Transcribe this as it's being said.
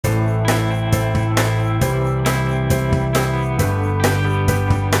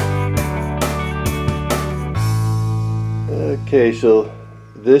Okay, so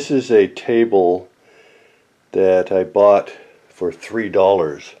this is a table that I bought for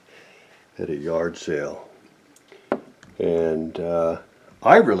 $3 at a yard sale, and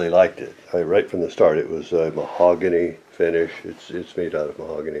I really liked it. Right from the start, it was a mahogany finish. It's made out of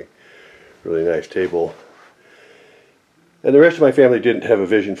mahogany. Really nice table. And the rest of my family didn't have a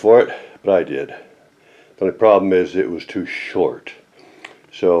vision for it, but I did. The only problem is it was too short.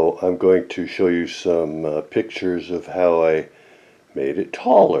 So I'm going to show you some pictures of how I made it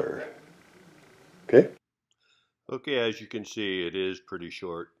taller. Okay? Okay, as you can see, it is pretty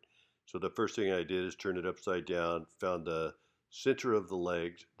short. So the first thing I did is turn it upside down, found the center of the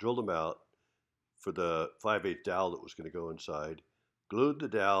legs, drilled them out for the 5/8 dowel that was going to go inside, glued the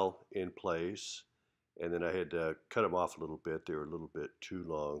dowel in place, and then I had to cut them off a little bit. They were a little bit too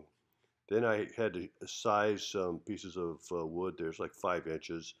long. Then I had to size some pieces of wood. There's like 5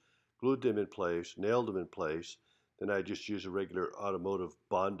 inches. Glued them in place, nailed them in place. Then I just used a regular automotive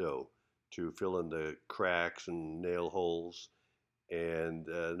Bondo to fill in the cracks and nail holes. And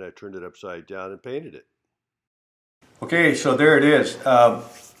then I turned it upside down and painted it. Okay, so there it is.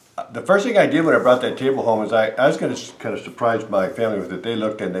 The first thing I did when I brought that table home is I was going to kind of surprise my family with it. They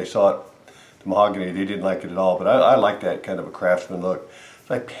looked and they saw it, the mahogany. They didn't like it at all, but I like that kind of a craftsman look.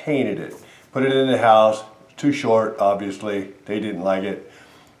 So I painted it, put it in the house. Too short, obviously. They didn't like it.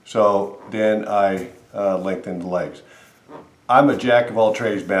 So then I lengthened the legs. I'm a jack of all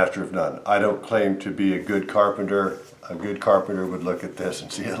trades, master of none. I don't claim to be a good carpenter. A good carpenter would look at this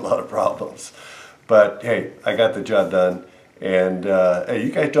and see a lot of problems. But hey, I got the job done. And hey,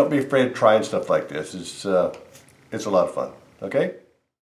 you guys don't be afraid of trying stuff like this. It's a lot of fun. Okay?